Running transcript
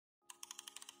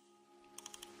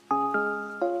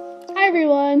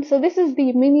everyone, so this is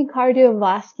the mini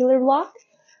cardiovascular block.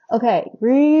 Okay,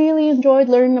 really enjoyed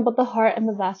learning about the heart and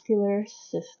the cardiovascular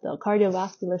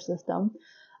system.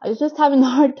 I was just having a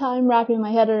hard time wrapping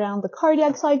my head around the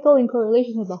cardiac cycle in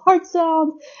correlation with the heart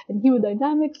sound and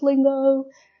hemodynamics lingo.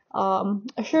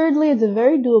 Assuredly, it's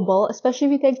very doable, especially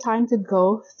if you take time to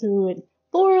go through it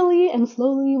thoroughly and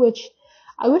slowly, which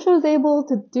I wish I was able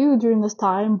to do during this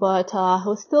time, but I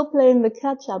was still playing the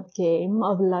catch-up game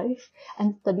of life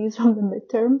and studies from the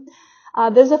midterm.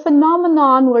 There's a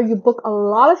phenomenon where you book a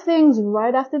lot of things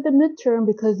right after the midterm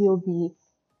because you'll be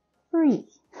free.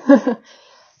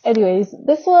 Anyways,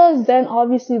 this was then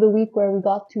obviously the week where we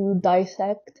got to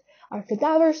dissect our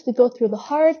cadavers, to go through the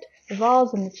heart, the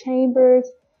valves, and the chambers.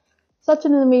 Such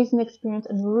an amazing experience,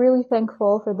 and really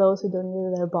thankful for those who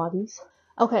donated their bodies.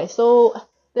 Okay, so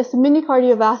this mini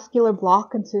cardiovascular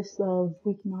block consists of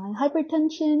week 9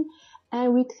 hypertension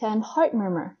and week 10 heart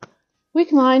murmur.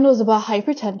 Week 9 was about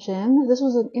hypertension. This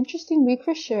was an interesting week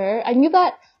for sure. I knew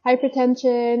that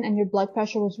hypertension and your blood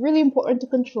pressure was really important to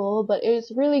control, but it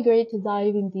was really great to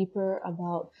dive in deeper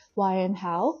about why and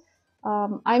how.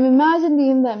 I'm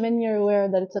imagining that many are aware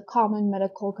that it's a common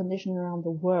medical condition around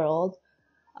the world.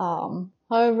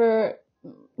 However,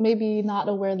 maybe not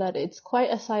aware that it's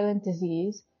quite a silent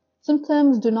disease.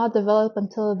 Symptoms do not develop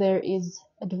until there is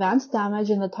advanced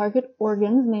damage in the target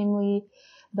organs, namely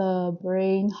the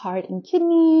brain, heart, and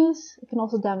kidneys. It can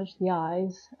also damage the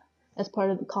eyes as part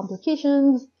of the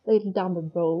complications later down the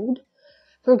road.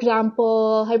 For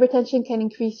example, hypertension can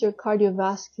increase your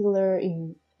cardiovascular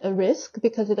risk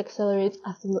because it accelerates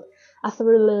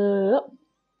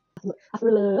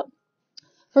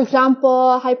For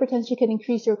example, hypertension can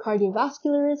increase your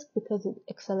cardiovascular risk because it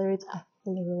accelerates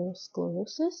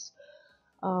atherosclerosis.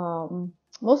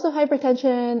 Most of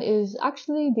hypertension is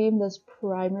actually deemed as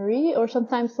primary, or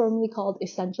sometimes formally called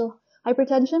essential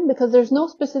hypertension, because there's no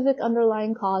specific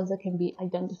underlying cause that can be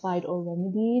identified or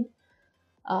remedied.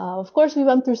 Of course, we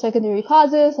went through secondary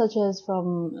causes, such as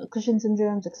from Cushing's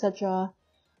syndromes, etc.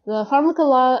 The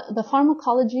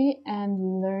pharmacology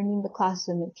and learning the classes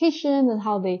of medication and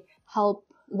how they help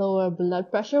lower blood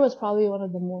pressure was probably one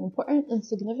of the more important and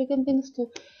significant things to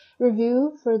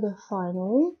review for the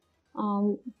final.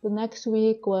 The next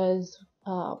week was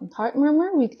heart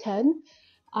murmur, week 10.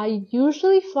 I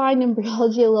usually find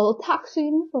embryology a little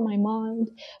taxing for my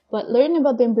mind, but learning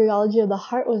about the embryology of the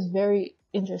heart was very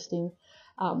interesting.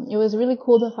 It was really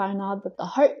cool to find out that the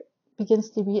heart begins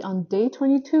to beat on day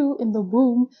 22 in the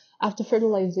womb after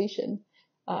fertilization.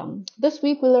 This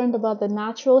week we learned about the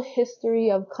natural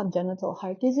history of congenital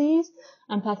heart disease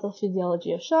and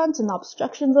pathophysiology of shunts and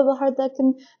obstructions of the heart that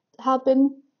can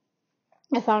happen.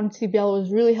 I found CBL was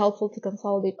really helpful to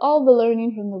consolidate all the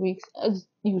learning from the weeks as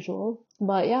usual.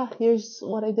 But yeah, here's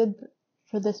what I did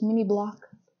for this mini block.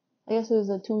 I guess it was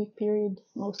a 2-week period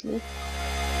mostly.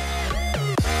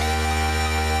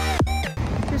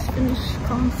 Just finished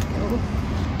console.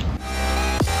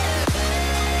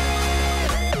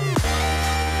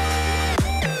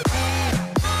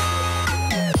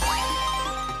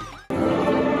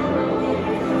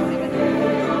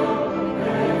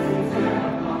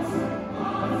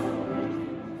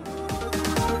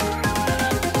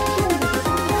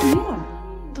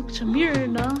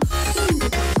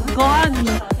 Gone.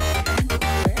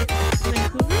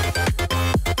 Vancouver?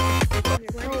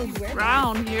 So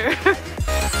brown here.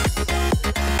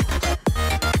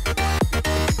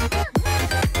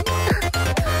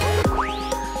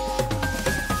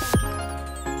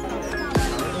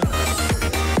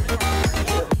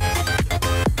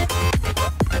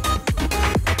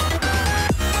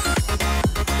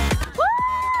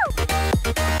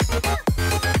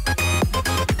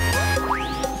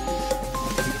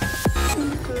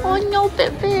 Oh no,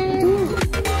 baby!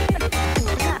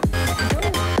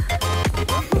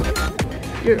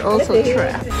 You're also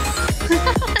trapped.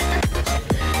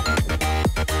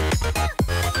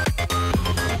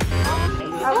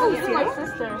 Oh, it's my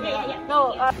sister. Yeah. No,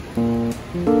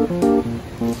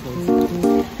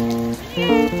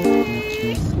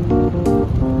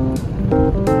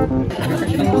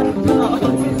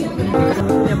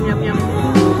 Yum, yum, yum.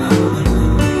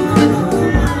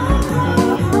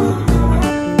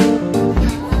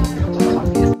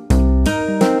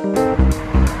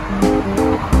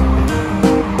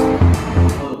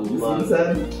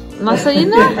 Masaya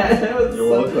na? You're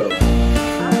welcome.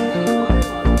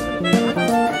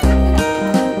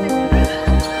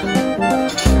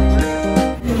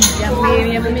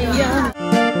 Yummy, yummy, yum.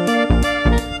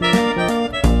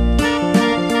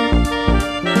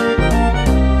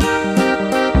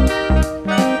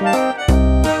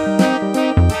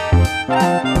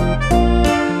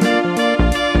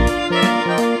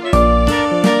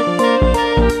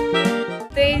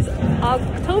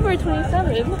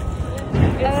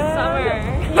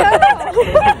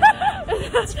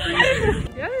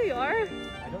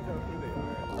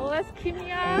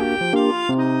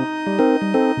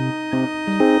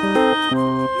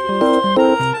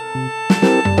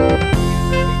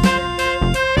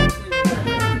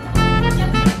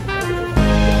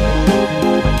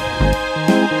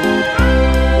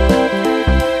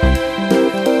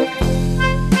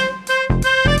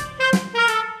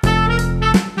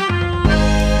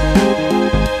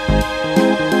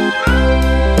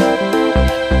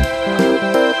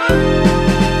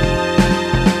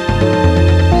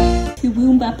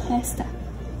 Pasta.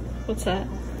 What's that?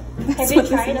 Have you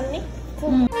tried them?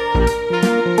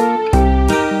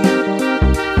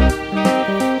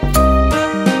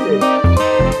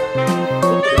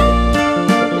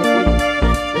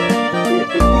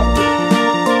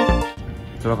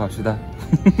 들어갑시다.